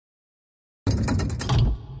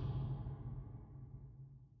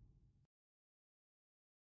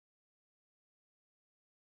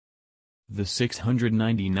The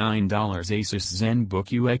 $699 Asus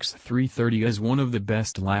ZenBook UX330 is one of the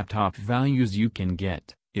best laptop values you can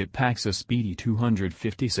get. It packs a speedy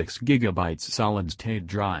 256GB solid-state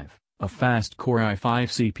drive, a fast Core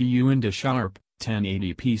i5 CPU and a sharp,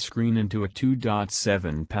 1080p screen into a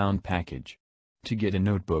 2.7-pound package. To get a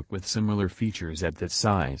notebook with similar features at that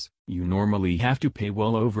size, you normally have to pay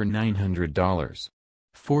well over $900.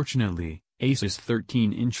 Fortunately, Asus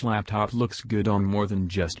 13-inch laptop looks good on more than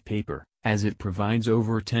just paper, as it provides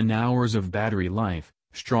over 10 hours of battery life,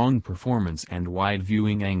 strong performance and wide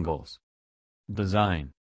viewing angles.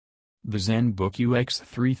 Design. The ZenBook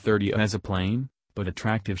UX330 has a plain, but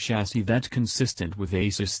attractive chassis that's consistent with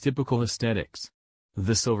Asus' typical aesthetics.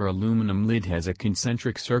 The silver aluminum lid has a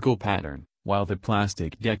concentric circle pattern, while the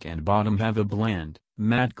plastic deck and bottom have a bland,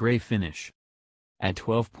 matte gray finish. At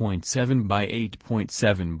 12.7 by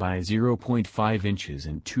 8.7 by 0.5 inches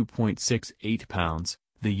and 2.68 pounds,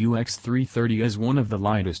 the UX330 is one of the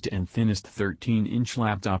lightest and thinnest 13-inch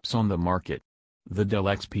laptops on the market. The Dell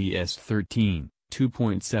XPS 13,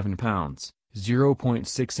 2.7 pounds,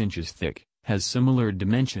 0.6 inches thick, has similar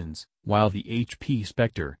dimensions, while the HP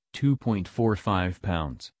Spectre, 2.45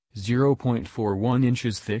 pounds, 0.41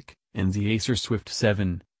 inches thick, and the Acer Swift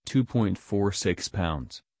 7, 2.46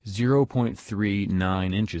 pounds,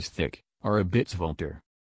 0.39 inches thick, are a bit smaller.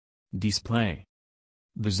 Display.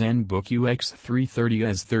 The ZenBook UX330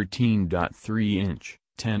 has 13.3-inch,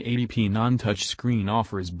 1080p non-touch screen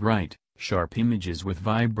offers bright, sharp images with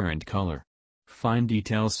vibrant color. Fine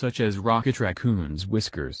details such as Rocket Raccoon's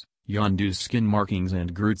whiskers, Yondu's skin markings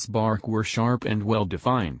and Groot's bark were sharp and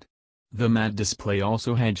well-defined. The matte display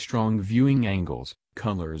also had strong viewing angles,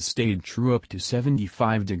 colors stayed true up to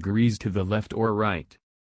 75 degrees to the left or right.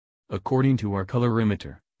 According to our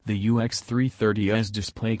colorimeter, the UX330's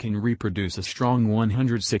display can reproduce a strong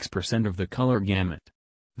 106% of the color gamut.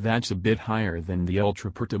 That's a bit higher than the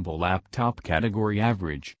ultra-portable laptop category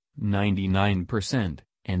average, 99%,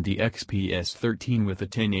 and the XPS 13 with a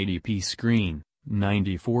 1080p screen,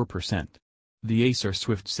 94%. The Acer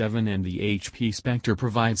Swift 7 and the HP Spectre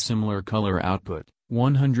provide similar color output,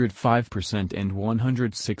 105% and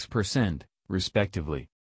 106%, respectively.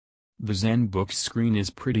 The ZenBook's screen is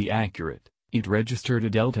pretty accurate. It registered a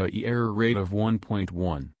delta E error rate of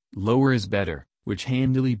 1.1, lower is better, which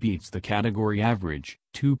handily beats the category average,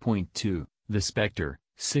 2.2, the Spectre,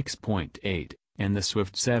 6.8, and the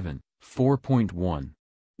Swift 7, 4.1.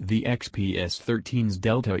 The XPS 13's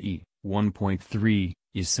delta E, 1.3,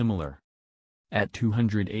 is similar. At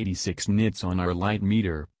 286 nits on our light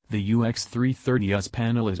meter, the UX330's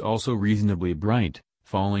panel is also reasonably bright,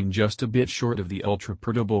 falling just a bit short of the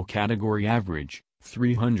ultra-portable category average,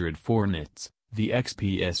 304 nits, the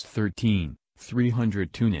XPS 13,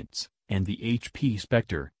 302 nits, and the HP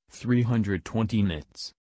Spectre, 320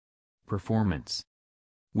 nits. Performance.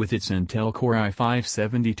 With its Intel Core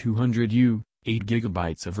i5-7200U,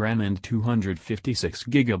 8GB of RAM and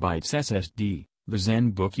 256GB SSD, the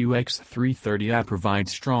ZenBook UX330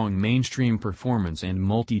 provides strong mainstream performance and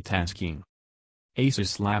multitasking.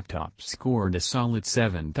 Asus laptop scored a solid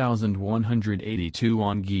 7,182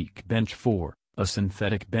 on Geekbench 4, a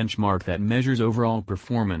synthetic benchmark that measures overall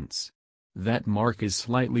performance. That mark is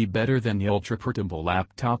slightly better than the ultra-portable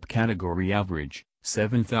laptop category average,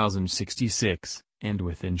 7,066, and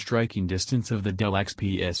within striking distance of the Dell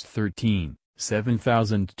XPS 13,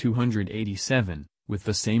 7,287, with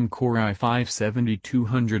the same Core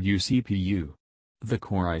i5-7200U CPU. The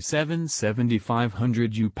Core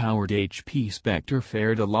i7-7500U powered HP Spectre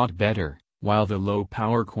fared a lot better, while the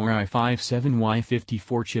low-power Core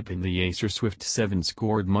i5-7Y54 chip in the Acer Swift 7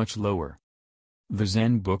 scored much lower. The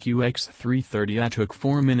ZenBook UX330 took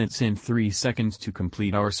 4 minutes and 3 seconds to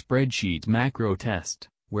complete our spreadsheet macro test,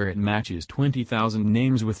 where it matches 20,000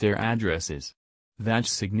 names with their addresses.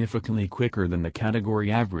 That's significantly quicker than the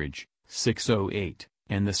category average, 608,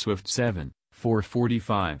 and the Swift 7,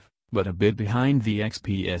 445, but a bit behind the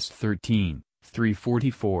XPS 13,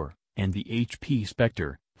 344, and the HP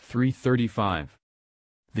Spectre, 335.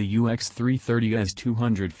 The UX330's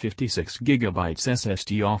 256GB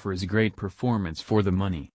SSD offers great performance for the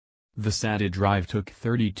money. The SATA drive took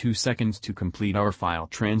 32 seconds to complete our file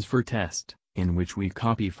transfer test, in which we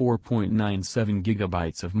copy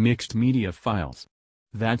 4.97GB of mixed media files.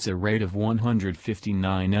 That's a rate of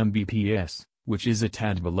 159 Mbps, which is a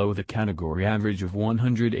tad below the category average of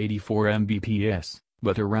 184 Mbps,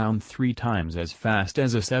 but around 3 times as fast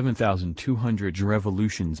as a 7,200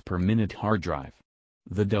 revolutions per minute hard drive.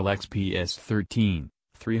 The Dell XPS 13,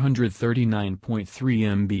 339.3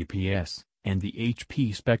 Mbps, and the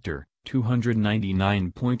HP Spectre,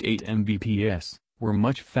 299.8 Mbps, were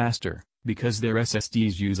much faster, because their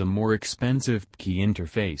SSDs use a more expensive key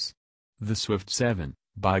interface. The Swift 7,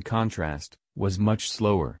 by contrast, was much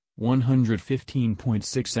slower, 115.6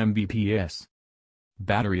 Mbps.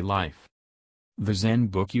 Battery life. The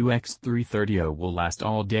ZenBook UX330UA will last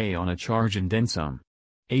all day on a charge and then some.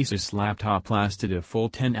 Asus laptop lasted a full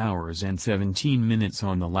 10 hours and 17 minutes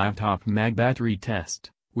on the laptop mag battery test,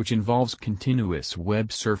 which involves continuous web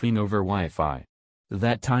surfing over Wi-Fi.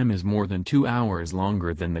 That time is more than 2 hours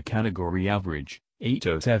longer than the category average,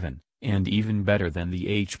 807, and even better than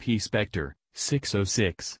the HP Spectre,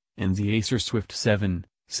 606, and the Acer Swift 7,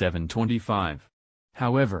 725.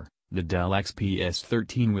 However, the Dell XPS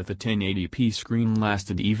 13 with a 1080p screen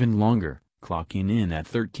lasted even longer, clocking in at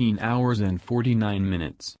 13 hours and 49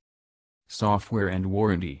 minutes. Software and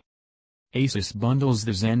warranty. Asus bundles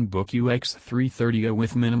the ZenBook UX330UA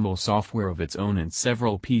with minimal software of its own and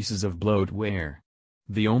several pieces of bloatware.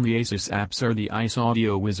 The only Asus apps are the ICE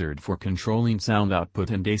Audio Wizard for controlling sound output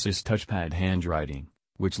and Asus Touchpad handwriting,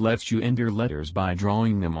 which lets you enter letters by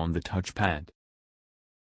drawing them on the touchpad.